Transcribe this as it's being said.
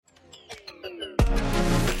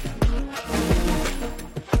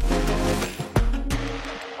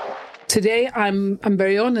Today, I'm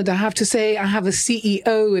very honoured. I have to say, I have a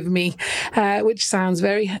CEO with me, which sounds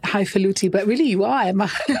very highfalutin, but really you are,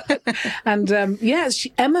 Emma. And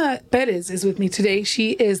Emma Perez is with me today.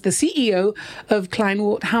 She is the CEO of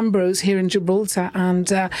Kleinwort Hambros here in Gibraltar. And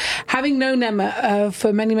having known Emma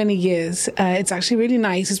for many, many years, it's actually really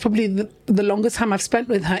nice. It's probably the longest time I've spent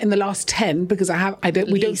with her in the last 10 because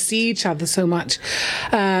we don't see each other so much.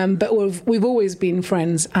 But we've always been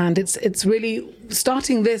friends, and it's really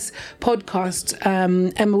starting this podcast.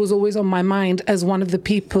 Emma was always on my mind as one of the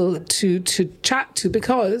people to chat to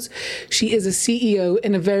because she is a CEO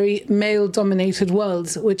in a very male-dominated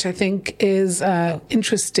world, which I think is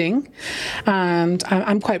interesting. And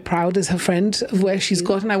I'm quite proud as her friend of where she's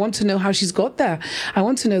got, and I want to know how she's got there. I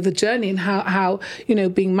want to know the journey and how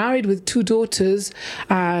being married with 2 daughters,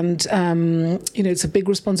 and it's a big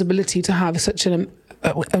responsibility to have such a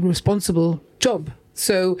responsible job.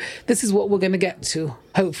 So this is what we're going to get to,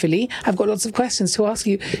 hopefully. I've got lots of questions to ask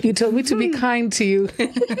you. You told me to be kind to you.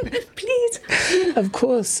 Please. Of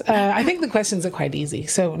course. I think the questions are quite easy.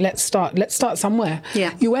 So let's start somewhere.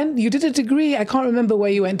 Yeah. You did a degree. I can't remember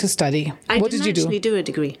where you went to study. What did you do? I didn't actually do a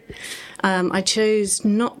degree. I chose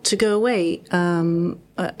not to go away to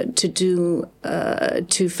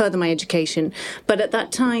further my education. But at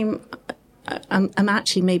that time, I'm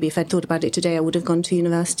actually, maybe if I'd thought about it today, I would have gone to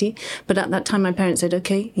university. But at that time, my parents said,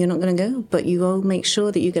 okay, you're not going to go, but you will make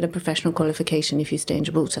sure that you get a professional qualification if you stay in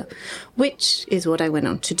Gibraltar, which is what I went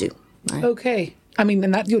on to do. Okay. I mean,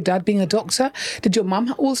 and that your dad being a doctor, did your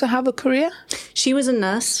mum also have a career? She was a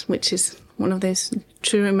nurse, which is one of those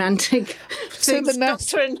true romantic things. So the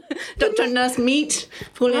nurse, doctor and nurse meet,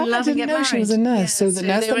 fall in love and get married. I didn't know she was a nurse. Yeah, so the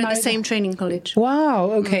nurse they were in the same training college. Wow,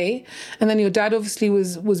 okay. And then your dad obviously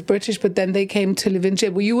was British, but then they came to live in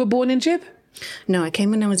Gib. You were born in Gib? No, I came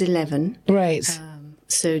when I was 11. Right.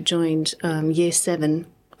 So joined year 7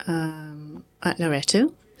 at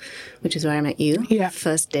Loreto, which is where I met you. Yeah.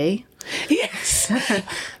 First day. Yes.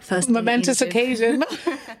 First momentous occasion.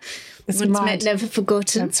 Once met, never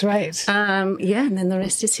forgotten. That's right. And then the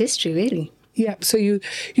rest is history, really. Yeah. So you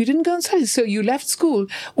didn't go and study. So you left school.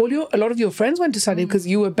 A lot of your friends went to study because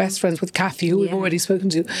you were best friends with Kathy, who we've already spoken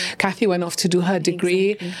to. Kathy went off to do her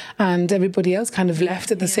degree, and everybody else kind of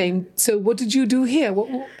left at the same. So what did you do here?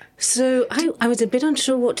 So I was a bit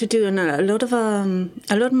unsure what to do, and a lot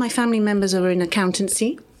of my family members are in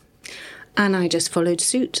accountancy, and I just followed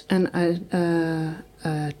suit. And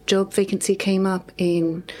a job vacancy came up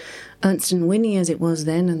in Ernst & Winnie, as it was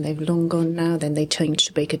then, and they've long gone now. Then they changed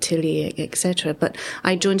to Baker Tilly, etc. But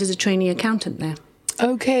I joined as a trainee accountant there.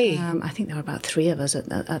 Okay. I think there were about 3 of us at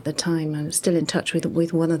the time. I'm still in touch with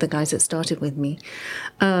one of the guys that started with me.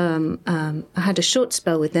 I had a short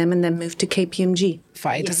spell with them and then moved to KPMG.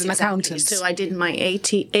 As an accountant. So I did my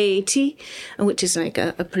AAT, which is like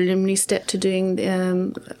a preliminary step to doing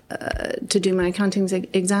to do my accounting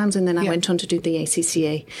exams, and then I went on to do the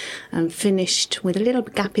ACCA and finished with a little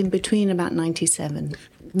gap in between about 97.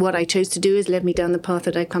 What I chose to do has led me down the path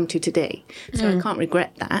that I've come to today. So I can't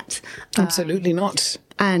regret that. Absolutely not.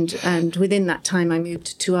 And within that time, I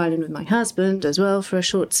moved to Ireland with my husband as well for a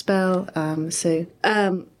short spell.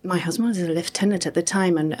 My husband was a lieutenant at the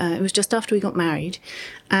time, and it was just after we got married,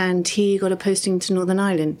 and he got a posting to Northern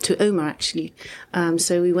Ireland, to Omagh actually.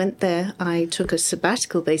 So we went there. I took a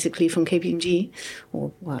sabbatical basically from KPMG,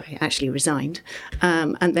 I actually resigned,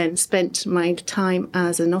 and then spent my time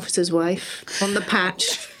as an officer's wife on the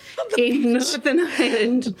patch in Northern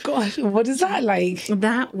Ireland. God, what is that like?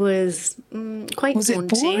 That was quite Was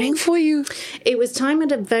daunting. it boring for you? It was time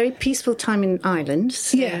at a very peaceful time in Ireland.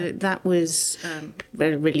 So that was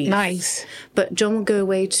very relief. Nice. But John would go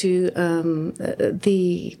away to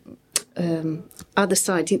the other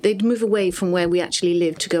side. They'd move away from where we actually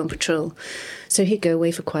lived to go on patrol. So he'd go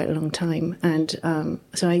away for quite a long time. And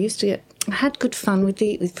so I had good fun with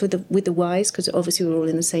the wives, because obviously we were all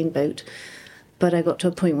in the same boat. But I got to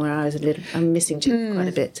a point where I'm missing Jim quite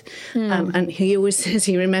a bit. And he always says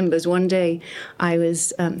he remembers one day he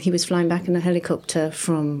was flying back in a helicopter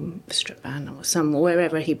from Strabane or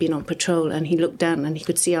wherever he'd been on patrol, and he looked down and he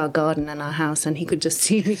could see our garden and our house, and he could just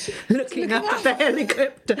see me looking up at the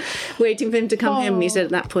helicopter, waiting for him to come home. And he said, at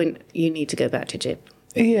that point, you need to go back to Jib.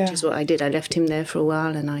 Yeah. Which is what I did. I left him there for a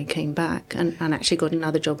while and I came back and actually got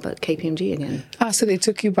another job at KPMG again. So they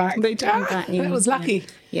took you back. They took me back. That was lucky.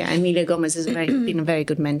 Yeah, Emilio Gomez has been a very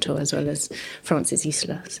good mentor, as well as Francis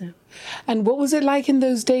Isla. So. And what was it like in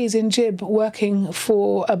those days in Gib working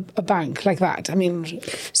for a bank like that? I mean,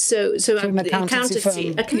 so an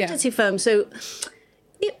accountancy firm. So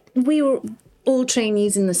we were all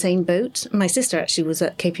trainees in the same boat. My sister actually was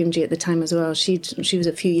at KPMG at the time as well. She was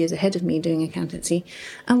a few years ahead of me doing accountancy,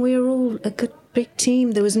 and we were all a good big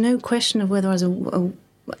team. There was no question of whether I was a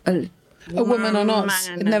woman or not.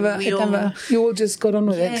 You all just got on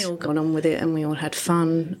with it. Yeah, we all got on with it, and we all had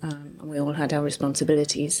fun, and we all had our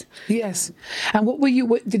responsibilities. Yes. And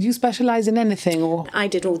did you specialise in anything, or? I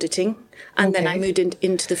did auditing, and then I moved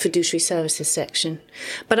into the fiduciary services section.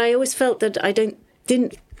 But I always felt that I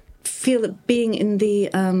didn't feel that being in the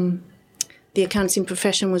accounting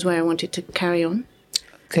profession was where I wanted to carry on.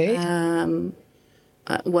 Okay.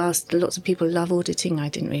 Whilst lots of people love auditing, I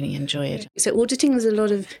didn't really enjoy it. So auditing is a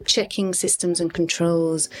lot of checking systems and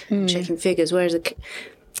controls, checking figures, whereas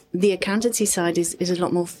the accountancy side is a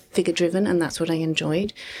lot more figure-driven, and that's what I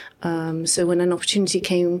enjoyed. So when an opportunity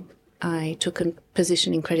came, I took a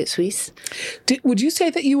position in Credit Suisse. Would you say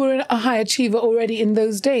that you were a high achiever already in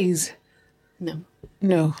those days?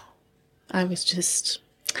 No. I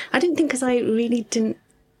didn't think, because I really didn't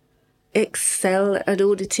excel at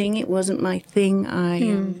auditing. It wasn't my thing.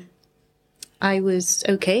 I was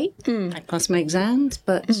okay. I passed my exams,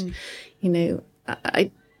 but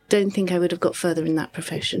I don't think I would have got further in that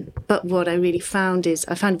profession. But what I really found is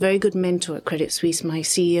I found a very good mentor at Credit Suisse, my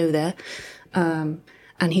CEO there, and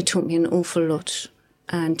he taught me an awful lot,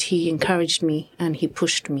 and he encouraged me and he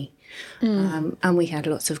pushed me. And we had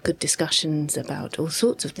lots of good discussions about all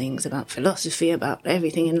sorts of things, about philosophy, about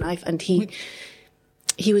everything in life, and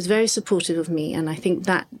he was very supportive of me, and I think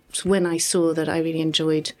that's when I saw that I really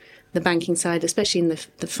enjoyed the banking side, especially in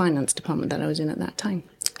the finance department that I was in at that time.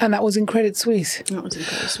 And that was in Credit Suisse? That was in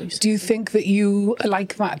Credit Suisse. Do you think that you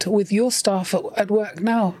like that with your staff at work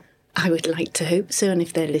now? I would like to hope so, and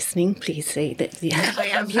if they're listening, please say that I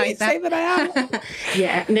am like that. Say that I am.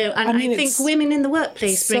 Yeah, no, and I think women in the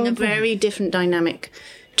workplace bring a very different dynamic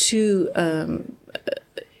to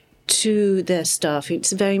their staff.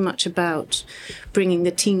 It's very much about bringing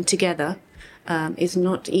the team together. It's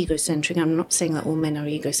not egocentric. I'm not saying that all men are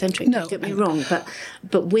egocentric. No. Don't get me wrong,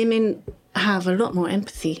 but women have a lot more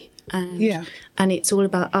empathy, and it's all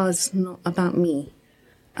about us, not about me.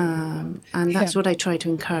 And that's what I try to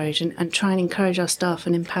encourage, and try and encourage our staff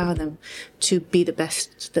and empower them to be the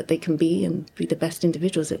best that they can be, and be the best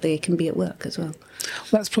individuals that they can be at work as well.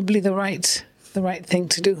 That's probably the right thing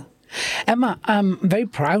to do. Emma, very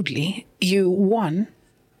proudly, you won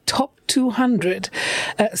Top 200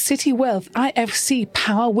 City Wealth IFC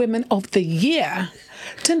Power Women of the Year.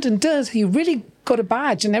 Dun, dun, dun. You really got a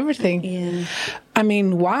badge and everything. Yeah. I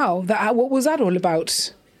mean, wow. What was that all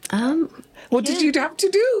about? What did you have to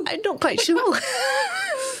do? I'm not quite sure.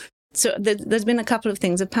 So there's been a couple of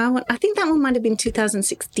things. I think that one might have been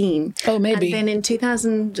 2016. Oh, maybe. And then in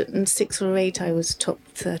 2006 or 8, I was top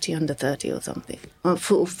 30 under 30 or something. Or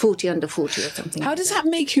 40 under 40 or something. How does that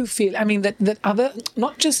make you feel? I mean, that other,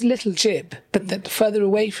 not just little Jib, but that further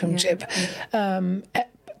away from Jib,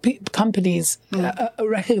 companies are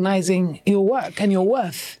recognising your work and your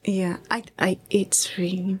worth. Yeah, it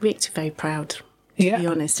really makes you very proud. To be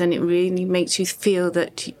honest, and it really makes you feel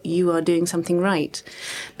that you are doing something right.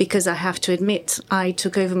 Because I have to admit, I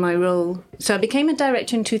took over my role. So I became a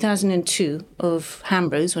director in 2002 of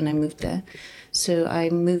Hambros when I moved there. So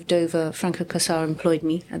I moved over, Franco Cassar employed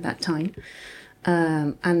me at that time.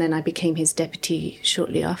 And then I became his deputy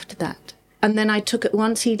shortly after that. And then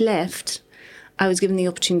once he left, I was given the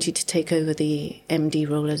opportunity to take over the MD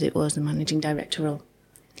role, as it was, the managing director role.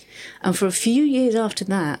 And for a few years after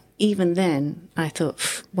that, even then, I thought,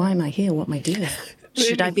 why am I here? What am I doing?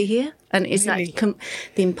 Should I be here? And it's like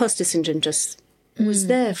the imposter syndrome just was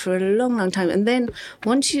there for a long, long time. And then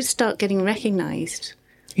once you start getting recognised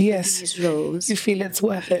for these roles, you feel it's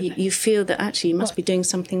worth it. You feel that actually you must be doing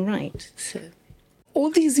something right. So,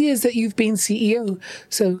 all these years that you've been CEO,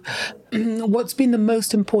 so what's been the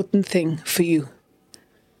most important thing for you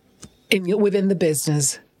within the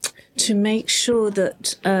business? To make sure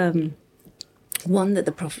that that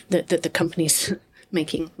the company's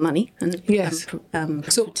making money and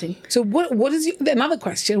profiting. So what is another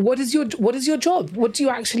question? What is your job? What do you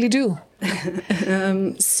actually do?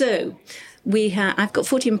 So I've got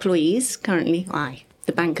 40 employees currently.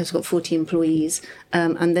 The bank has got 40 employees,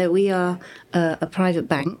 and there we are a private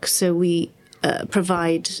bank. So we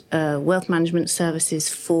provide wealth management services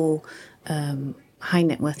for high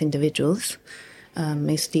net worth individuals.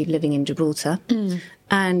 Mostly living in Gibraltar.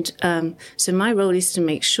 And so my role is to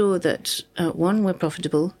make sure that, 1, we're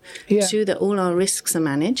profitable, 2, that all our risks are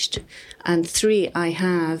managed, and 3, I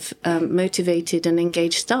have motivated and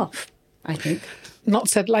engaged staff, I think. Not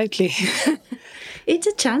said lightly. It's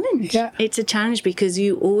a challenge. Yeah. It's a challenge because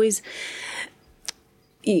you always...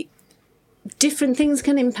 different things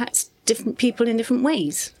can impact different people in different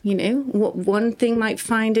ways. You know, what one thing might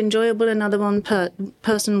find enjoyable, another one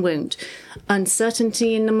person won't.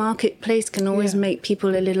 Uncertainty in the marketplace can always make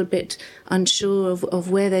people a little bit unsure of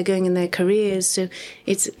where they're going in their careers. So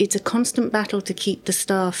it's a constant battle to keep the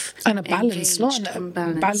staff and a balance,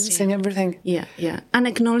 balancing everything. Yeah, and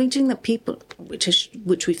acknowledging that people,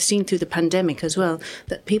 which we've seen through the pandemic as well,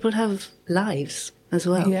 that people have lives as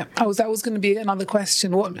well. Yeah, that was going to be another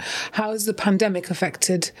question. How has the pandemic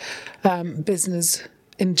affected business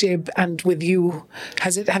in Jib and with you?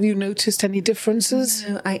 Have you noticed any differences?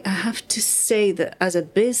 No, I have to say that as a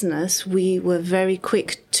business, we were very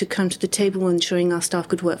quick to come to the table ensuring our staff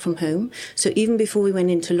could work from home. So even before we went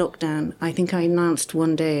into lockdown, I think I announced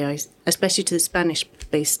one day, especially to the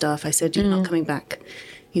Spanish-based staff, I said, you're not coming back.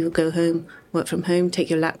 You will go home, work from home, take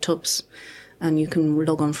your laptops, and you can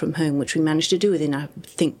log on from home, which we managed to do within, I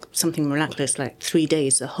think, something miraculous, like 3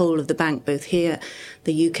 days. The whole of the bank, both here,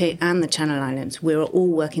 the UK and the Channel Islands, we were all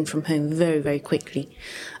working from home very, very quickly.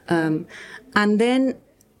 And then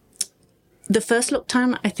the first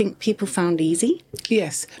lockdown, I think people found easy.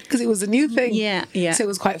 Yes, because it was a new thing. Yeah. So it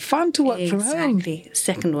was quite fun to work from home. Exactly.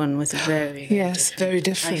 Second one was very, very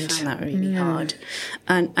different. I found that really hard.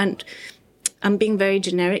 And I'm being very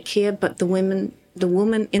generic here, but the woman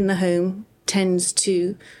in the home tends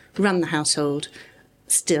to run the household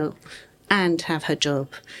still and have her job.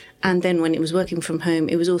 And then when it was working from home,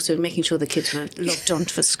 it was also making sure the kids were logged on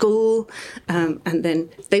for school. And then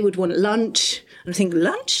they would want lunch. And I think,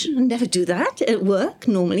 lunch? I never do that at work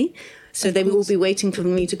normally. So they would all be waiting for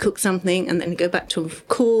me to cook something and then go back to a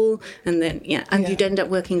call. And then, you'd end up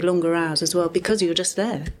working longer hours as well because you're just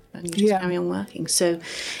there and you just carry on working. So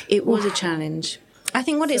it was a challenge. I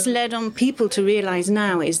think what it's led on people to realise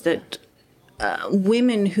now is that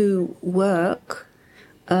women who work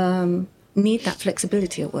need that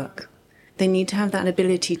flexibility at work. They need to have that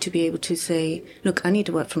ability to be able to say, look, I need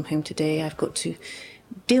to work from home today. I've got to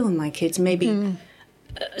deal with my kids. Maybe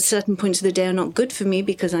certain points of the day are not good for me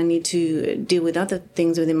because I need to deal with other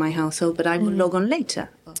things within my household, but I will log on later.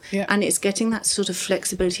 Yeah. And it's getting that sort of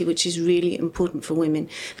flexibility, which is really important for women,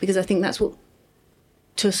 because I think that's what,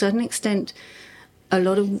 to a certain extent, a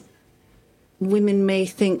lot of women may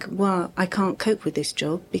think, well, I can't cope with this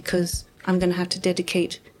job because I'm going to have to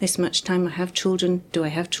dedicate this much time. I have children. Do I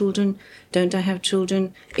have children? Don't I have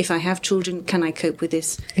children? If I have children, can I cope with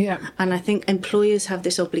this? Yeah. And I think employers have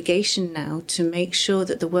this obligation now to make sure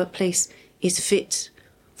that the workplace is fit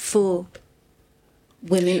for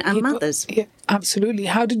women and mothers. Yeah, absolutely.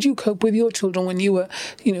 How did you cope with your children when you were,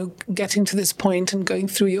 getting to this point and going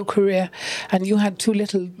through your career? And you had two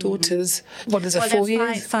little daughters. What is it, 4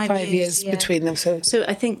 years? 5 years between them. So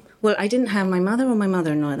I think, well, I didn't have my mother or my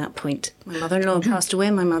mother-in-law at that point. My mother-in-law passed away.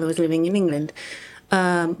 My mother was living in England.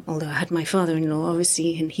 Although I had my father-in-law,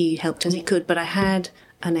 obviously, and he helped as he could. But I had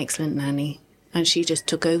an excellent nanny. And she just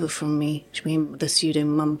took over from me. She became the pseudo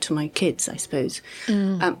mum to my kids, I suppose.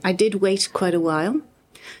 I did wait quite a while.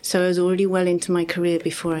 So I was already well into my career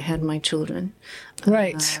before I had my children.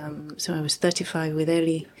 Right. So I was 35 with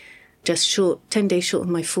Ellie, just 10 days short of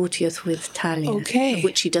my 40th with Talia. Okay.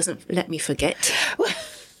 Which she doesn't let me forget.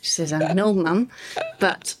 She says, I'm an old mum.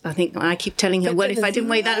 But I keep telling her, well, if I didn't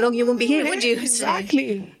wait that long, you wouldn't be here, would you?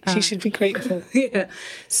 Exactly. She should be grateful. Yeah.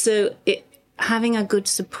 So having a good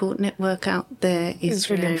support network out there is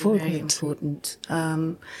really very, important. very important.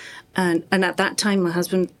 And at that time, my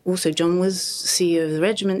husband, also John, was CEO of the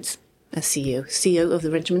regiment, CEO of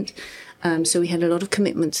the regiment. So we had a lot of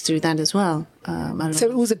commitments through that as well. So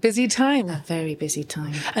it was a busy time. A very busy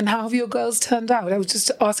time. And how have your girls turned out? I was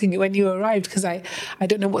just asking you when you arrived, because I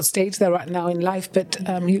don't know what stage they're at now in life, but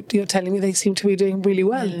you're telling me they seem to be doing really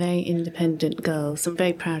well. They're very independent girls. I'm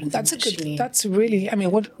very proud of them, actually. That's really,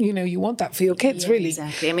 you want that for your kids, really.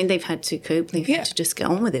 Exactly. They've had to cope. They've had to just get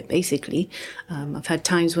on with it, basically. I've had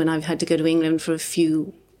times when I've had to go to England for a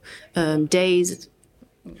few days,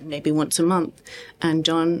 maybe once a month, and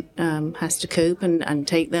John has to cope and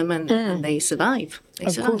take them, and they survive.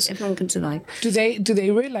 Of course, everyone can survive. Do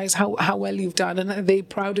they realise how well you've done, and are they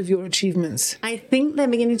proud of your achievements? I think they're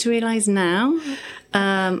beginning to realise now.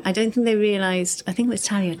 I don't think they realised. I think it was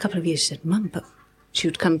Talia a couple of years. She said, "Mum," but she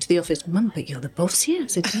would come to the office. "Mum, but you're the boss here." I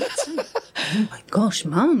said, "Yes." "Oh my gosh,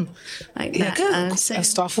 Mum!" Like that. A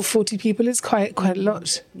staff of 40 people is quite a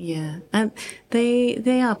lot. Yeah, and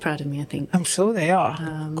they are proud of me, I think. I'm sure they are.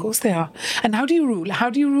 Of course they are. And how do you rule? How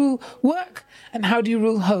do you rule work, and how do you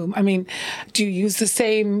rule home? Do you use the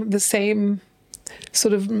same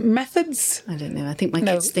sort of methods? I don't know. I think my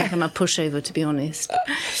kids think I'm a pushover, to be honest.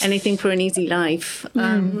 Anything for an easy life.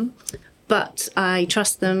 But I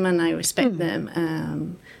trust them and I respect them.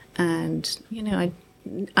 And,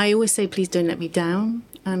 I always say, please don't let me down.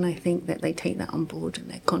 And I think that they take that on board and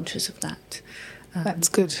they're conscious of that. That's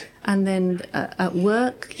good. And then at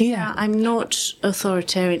work, I'm not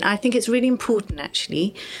authoritarian. I think it's really important,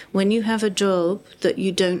 actually, when you have a job that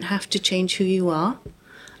you don't have to change who you are.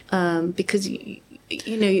 Because, you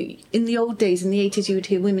know, in the old days, in the 80s, you would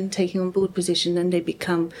hear women taking on board position and they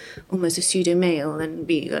become almost a pseudo-male and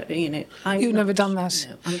be, you know... You've never done that?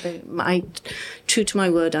 No, true to my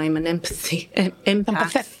word, I'm an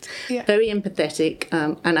empath. Yeah. Very empathetic,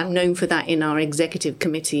 and I'm known for that in our executive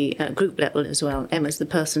committee at group level as well. Emma's the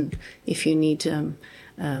person, if you need to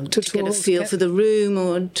get a feel for the room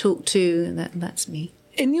or talk to, that's me.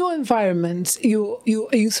 In your environment, are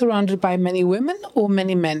you surrounded by many women or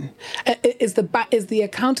many men? Is the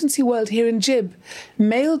accountancy world here in Jib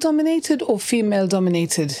male dominated or female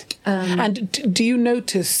dominated? And do you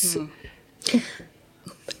notice if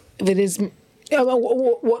it is?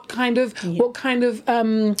 What kind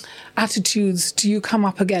of attitudes do you come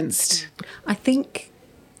up against? I think,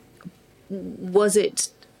 was it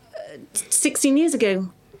 16 years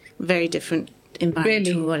ago? Very different environment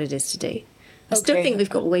to what it is today. I still think we've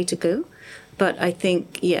got a way to go, but I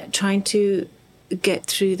think, trying to get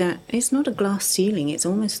through that, it's not a glass ceiling, it's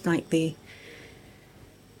almost like the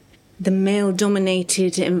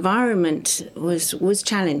male-dominated environment was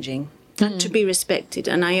challenging and to be respected.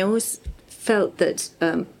 And I always felt that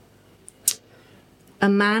a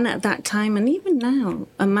man at that time, and even now,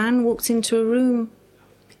 a man walks into a room,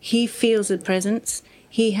 he feels a presence,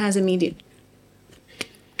 he has immediate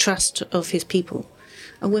trust of his people.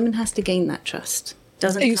 A woman has to gain that trust.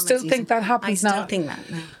 You still think that happens now? I still think that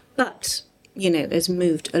now. But, you know, it's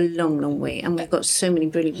moved a long, long way. And we've got so many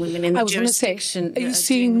brilliant women in the jurisdiction. Are you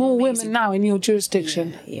seeing more women now in your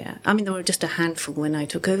jurisdiction? Yeah. I mean, there were just a handful when I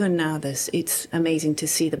took over. Now it's amazing to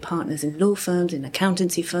see the partners in law firms, in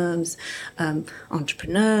accountancy firms,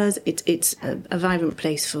 entrepreneurs. It's a vibrant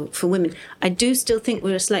place for women. I do still think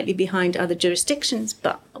we're slightly behind other jurisdictions,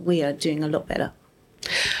 but we are doing a lot better.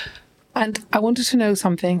 And I wanted to know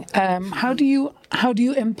something. How do you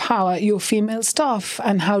empower your female staff,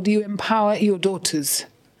 and how do you empower your daughters?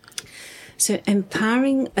 So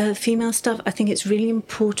empowering female staff, I think it's really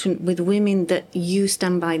important with women that you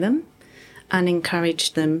stand by them and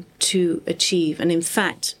encourage them to achieve. And in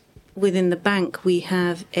fact, within the bank, we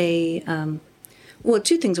have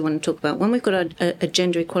two things I want to talk about. One, we've got a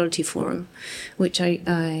gender equality forum, which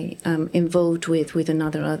I am involved with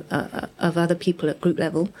another of other people at group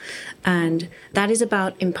level, and that is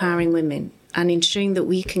about empowering women and ensuring that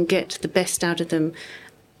we can get the best out of them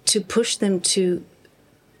to push them to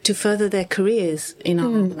further their careers in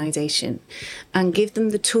our organisation and give them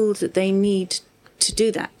the tools that they need to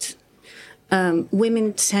do that.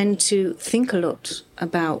 Women tend to think a lot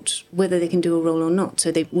about whether they can do a role or not,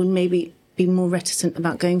 so they would maybe be more reticent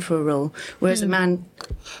about going for a role, whereas a man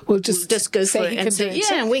will just go for it and say,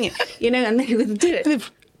 and wing it, you know, and they would do it.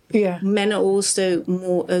 Yeah. Men are also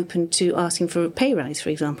more open to asking for a pay rise, for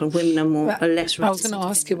example. Women are less reticent. I was going to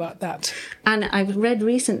ask you about that. And I've read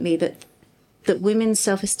recently that women's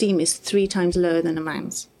self-esteem is 3 times lower than a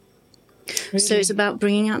man's. Really? So it's about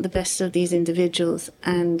bringing out the best of these individuals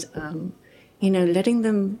and, letting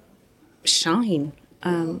them shine.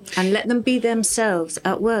 And let them be themselves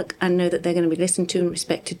at work and know that they're going to be listened to and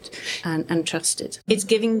respected and trusted. It's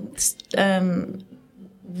giving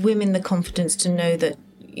women the confidence to know that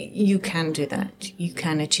you can do that. You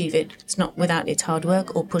can achieve it. It's not without its hard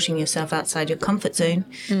work or pushing yourself outside your comfort zone,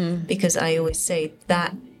 because I always say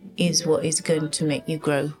that is what is going to make you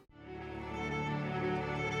grow.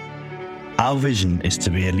 Our vision is to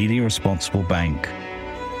be a leading responsible bank.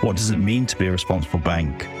 What does it mean to be a responsible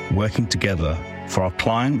bank? Working together for our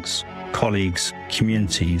clients, colleagues,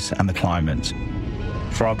 communities, and the climate.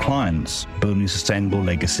 For our clients, building sustainable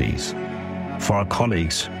legacies. For our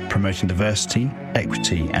colleagues, promoting diversity,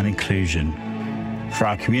 equity, and inclusion. For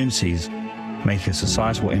our communities, making a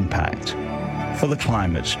societal impact. For the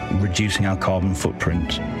climate, reducing our carbon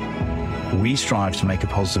footprint. We strive to make a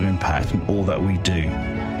positive impact in all that we do.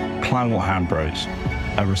 Climate Hambros,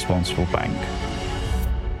 a responsible bank.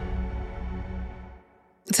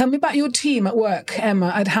 Tell me about your team at work, Emma,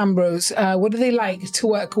 at Hambros. What do they like to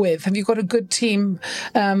work with? Have you got a good team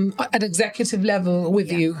at executive level with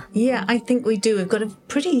you? Yeah, I think we do. We've got a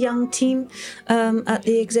pretty young team at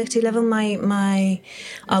the executive level.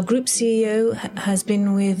 Our group CEO has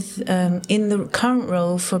been with in the current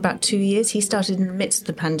role for about 2 years. He started in the midst of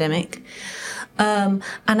the pandemic. And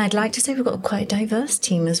I'd like to say we've got quite a diverse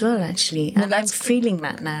team as well, actually. And I'm feeling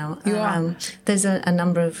that now. You are. There's a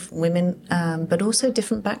number of women, but also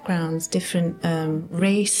different backgrounds, different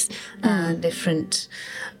race, different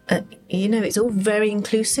it's all very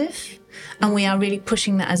inclusive. And we are really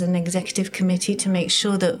pushing that as an executive committee to make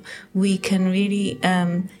sure that we can really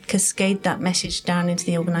cascade that message down into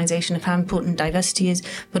the organisation of how important diversity is,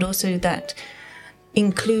 but also that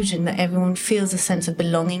inclusion, that everyone feels a sense of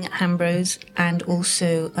belonging at Hambros, and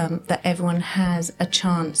also that everyone has a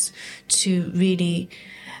chance to really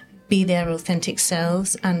be their authentic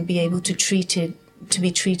selves and be able to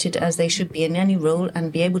be treated as they should be in any role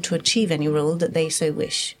and be able to achieve any role that they so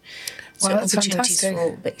wish. Well, that's fantastic. For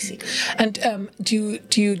all, basically. And do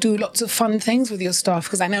you do lots of fun things with your staff?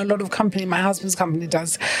 Because I know a lot of my husband's company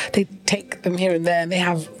does. They take them here and there, and they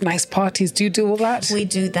have nice parties. Do you do all that? We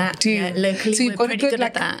do that. Locally, so you've got we're a pretty good good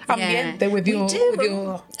at that. ambiente with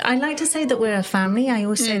your. I like to say that we're a family. I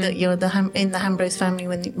always say that you're in the Hambros family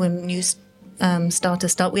when new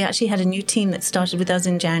starters start. We actually had a new team that started with us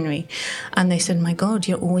in January, and they said, "My God,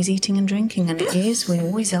 you're always eating and drinking," and it is. We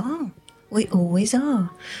always are. We always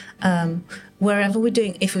are. Wherever we're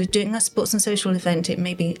doing, if we're doing a sports and social event, it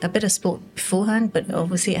may be a bit of sport beforehand, but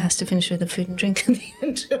obviously it has to finish with a food and drink at the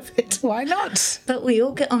end of it. Why not? But we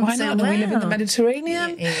all get on Why so not? well. We live in the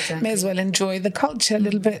Mediterranean. Yeah, exactly. May as well enjoy the culture a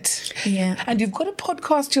little bit. Yeah. And you've got a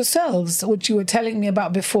podcast yourselves, which you were telling me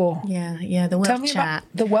about before. Yeah, the Wealth Tell me Chat. about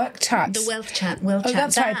the Work Chat. The Wealth Chat. Oh,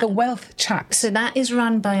 that's right, the Wealth Chat. So that is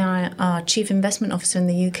run by our Chief Investment Officer in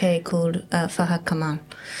the UK called Fahad Kamal.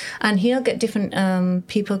 And he'll get different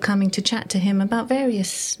people coming to chat to him about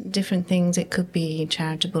various different things. It could be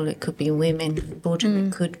charitable, it could be women in the boardroom,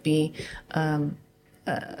 it could be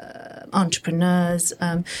entrepreneurs.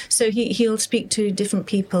 So he'll speak to different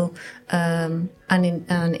people and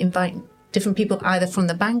invite different people either from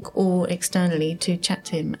the bank or externally to chat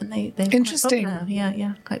to him. And they're interesting. Quite popular.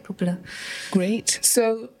 Yeah, quite popular. Great.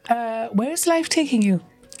 So where is life taking you?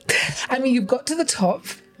 I mean, you've got to the top.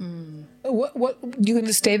 What you're going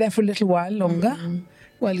to stay there for a little while longer?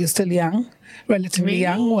 Well, you're still young, relatively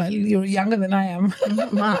young. Well, you're younger than I am.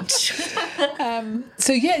 Not much.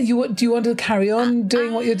 So yeah, do you want to carry on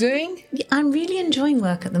doing what you're doing? I'm really enjoying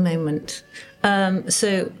work at the moment.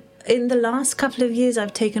 So in the last couple of years,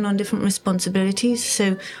 I've taken on different responsibilities.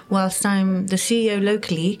 So whilst I'm the CEO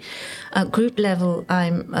locally, at group level,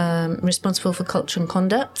 I'm responsible for culture and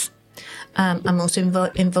conduct. I'm also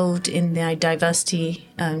involved in the diversity,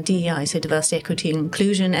 DEI, so diversity, equity, and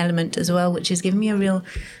inclusion element as well, which has given me a real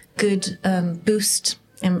good boost.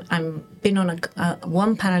 I've been on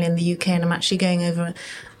one panel in the UK, and I'm actually going over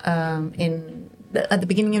at the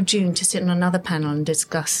beginning of June to sit on another panel and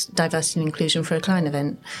discuss diversity and inclusion for a client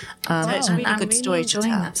event. So it's a really good story to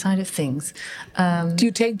tell. That side of things. Do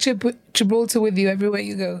you take Gibraltar with you everywhere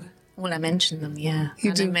you go? Well, I mentioned them, yeah.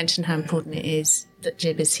 You do. I mentioned how important it is that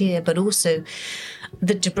Jib is here, but also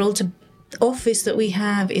the Gibraltar office that we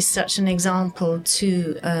have is such an example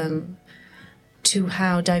to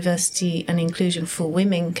how diversity and inclusion for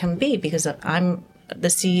women can be, because I'm the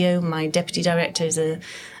CEO, my deputy director is a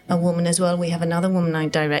woman as well. We have another woman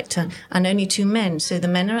director and only 2 men. So the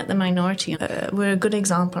men are at the minority. We're a good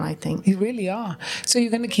example, I think. You really are. So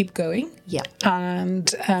you're going to keep going? Yeah.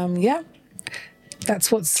 And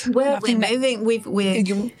that's what's we're moving.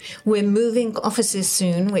 We're moving offices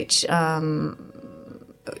soon, which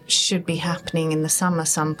should be happening in the summer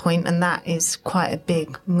some point, and that is quite a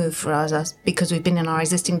big move for us because we've been in our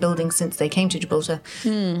existing building since they came to Gibraltar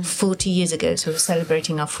 40 years ago. So we're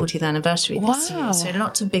celebrating our 40th anniversary this year. So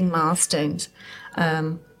lots of big milestones,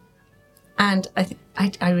 and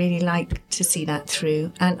I really like to see that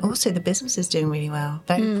through. And also the business is doing really well.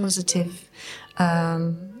 Very positive.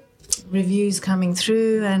 Reviews coming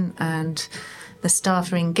through, and the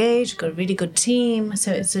staff are engaged. Got a really good team,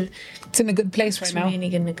 so it's in a good place right now. It's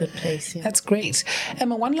really in a good place. Yeah. That's great,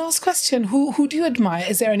 Emma. One last question: Who do you admire?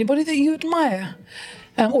 Is there anybody that you admire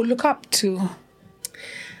or look up to?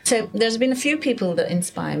 So there's been a few people that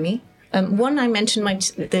inspire me. One, I mentioned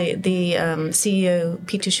the CEO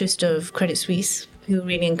Peter Schuster of Credit Suisse, who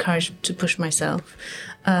really encouraged me to push myself.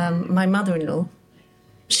 My mother-in-law.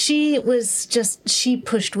 She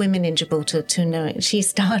pushed women in Gibraltar to know it. She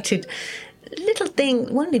started little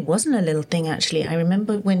thing. Well, it wasn't a little thing, actually. I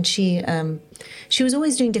remember when she was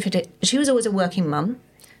always doing different. She was always a working mum,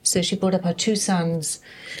 so she brought up her 2 sons.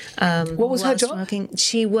 What was her job?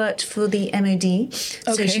 She worked for the MOD.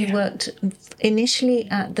 So she worked initially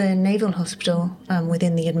at the Naval Hospital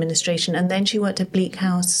within the administration, and then she worked at Bleak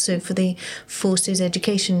House, so for the Forces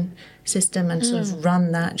Education System, and sort of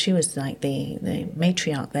run that. She was like the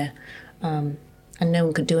matriarch there. And no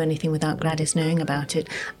one could do anything without Gladys knowing about it.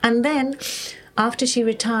 And then, after she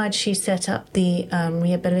retired, she set up the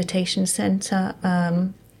rehabilitation centre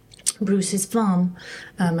Bruce's farm,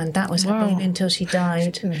 and that was her baby until she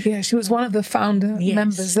died. Yeah, she was one of the founder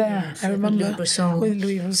members there. Yes, I remember with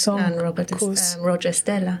Louis Bresson and Robert, of course, Roger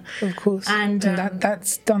Stella, of course, and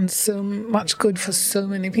that's done so much good for so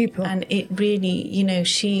many people. And it really, you know,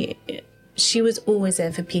 she was always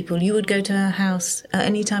there for people. You would go to her house at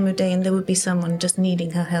any time of day, and there would be someone just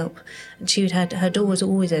needing her help, and she would her door was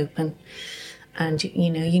always open. And, you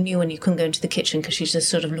know, you knew when you couldn't go into the kitchen because she'd just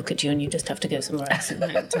sort of look at you and you just have to go somewhere else at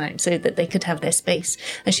that time so that they could have their space.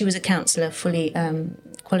 And she was a counsellor, fully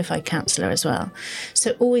qualified counsellor as well.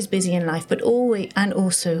 So always busy in life, but always, and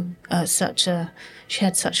also she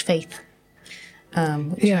had such faith. Which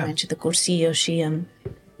I mentioned, the Cursillo,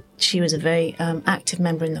 she was a very active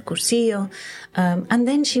member in the Cursillo. And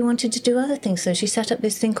then she wanted to do other things. So she set up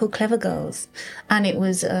this thing called Clever Girls. And it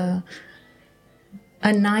was a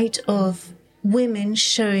night of women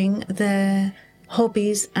showing their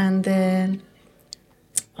hobbies and their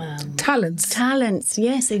talents.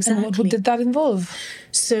 Yes, exactly. And what did that involve?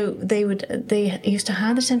 So they used to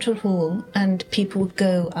have a central hall, and people would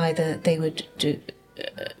go. Either they would do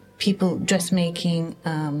people dressmaking,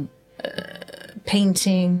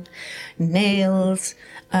 painting, nails,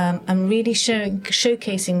 and really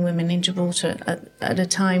showcasing women in Gibraltar at a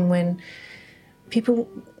time when people,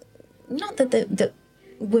 not that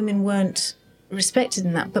women weren't respected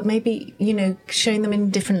in that, but maybe, you know, showing them in a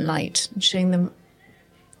different light, showing them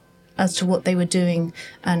as to what they were doing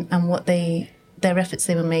and what their efforts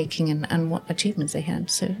they were making and what achievements they had.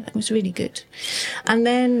 So it was really good. And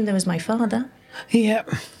then there was my father. Yeah,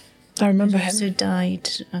 I remember him. He also died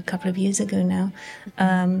a couple of years ago now.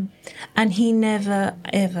 And he never,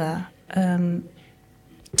 ever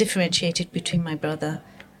differentiated between my brother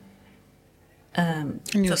and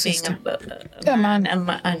your sister. A man and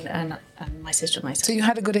my sister and myself. So you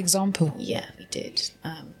had a good example. Yeah, we did.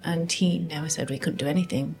 And he never said we couldn't do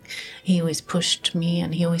anything. He always pushed me,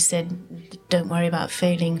 and he always said, don't worry about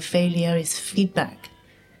failing. Failure is feedback.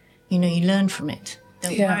 You know, you learn from it.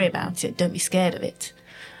 Don't worry about it. Don't be scared of it.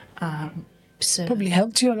 So probably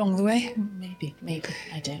helped you along the way. Maybe.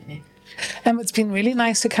 I don't know. It's been really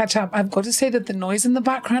nice to catch up. I've got to say that the noise in the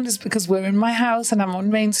background is because we're in my house and I'm on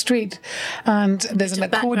Main Street, and there's an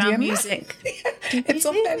accordion. Music. It's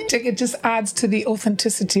authentic. It just adds to the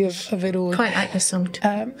authenticity of it all. Quite like the song too.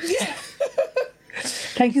 Yeah.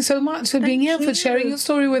 Thank you so much for being here, for sharing your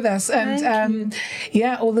story with us. And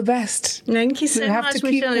all the best. Thank you so much,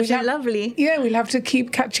 Michelle. It's been lovely. Yeah, we'll have to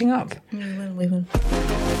keep catching up. We will.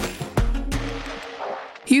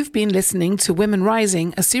 You've been listening to Women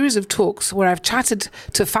Rising, a series of talks where I've chatted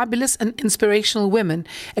to fabulous and inspirational women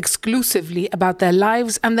exclusively about their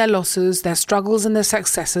lives and their losses, their struggles and their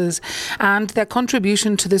successes, and their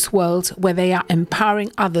contribution to this world where they are empowering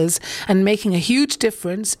others and making a huge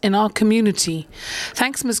difference in our community.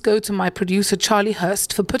 Thanks must go to my producer Charlie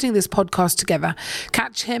Hurst for putting this podcast together.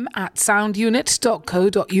 Catch him at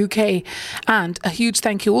soundunit.co.uk. And a huge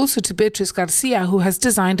thank you also to Beatriz Garcia, who has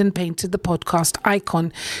designed and painted the podcast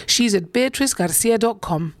icon. She's at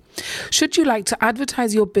beatrizgarcia.com. Should you like to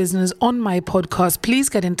advertise your business on my podcast, please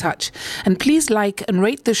get in touch, and please like and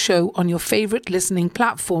rate the show on your favorite listening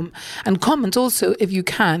platform, and comment also if you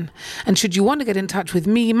can. And should you want to get in touch with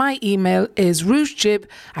me, my email is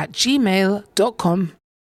rougejib@gmail.com.